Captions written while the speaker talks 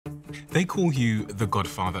They call you the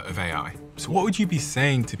Godfather of AI. So what would you be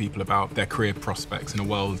saying to people about their career prospects in a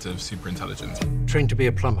world of superintelligence? Trained to be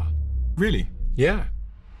a plumber. Really? Yeah.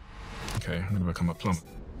 Okay, I'm gonna become a plumber.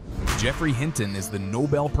 Geoffrey Hinton is the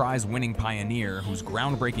Nobel Prize-winning pioneer whose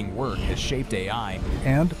groundbreaking work has shaped AI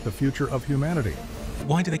and the future of humanity.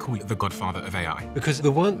 Why do they call you the Godfather of AI? Because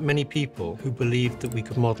there weren't many people who believed that we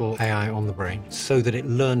could model AI on the brain so that it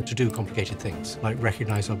learned to do complicated things, like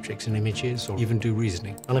recognize objects and images or even do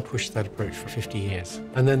reasoning. And I pushed that approach for 50 years.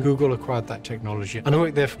 And then Google acquired that technology. And I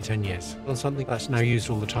worked there for 10 years on something that's now used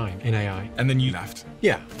all the time in AI. And then you left?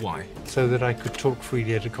 Yeah. Why? So that I could talk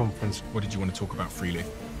freely at a conference. What did you want to talk about freely?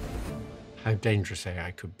 How dangerous AI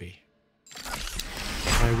could be.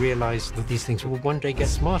 I realized that these things will one day get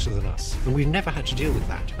smarter than us, and we've never had to deal with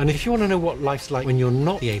that. And if you want to know what life's like when you're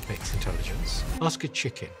not the apex intelligence, ask a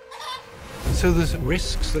chicken. So there's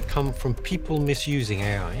risks that come from people misusing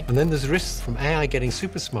AI, and then there's risks from AI getting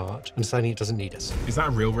super smart and deciding it doesn't need us. Is that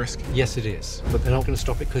a real risk? Yes, it is, but they're not going to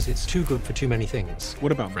stop it because it's too good for too many things.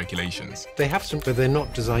 What about regulations? They have some, but they're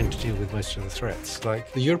not designed to deal with most of the threats.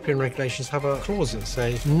 Like the European regulations have a clause that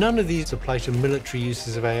say none of these apply to military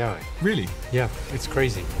uses of AI. Really? Yeah, it's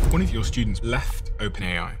crazy. One of your students left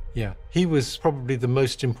OpenAI. Yeah, he was probably the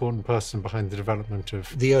most important person behind the development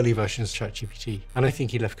of the early versions of ChatGPT. And I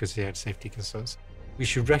think he left because he had safety concerns. We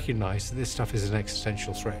should recognize that this stuff is an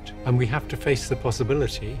existential threat. And we have to face the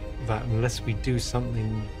possibility that unless we do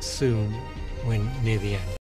something soon, we're near the end.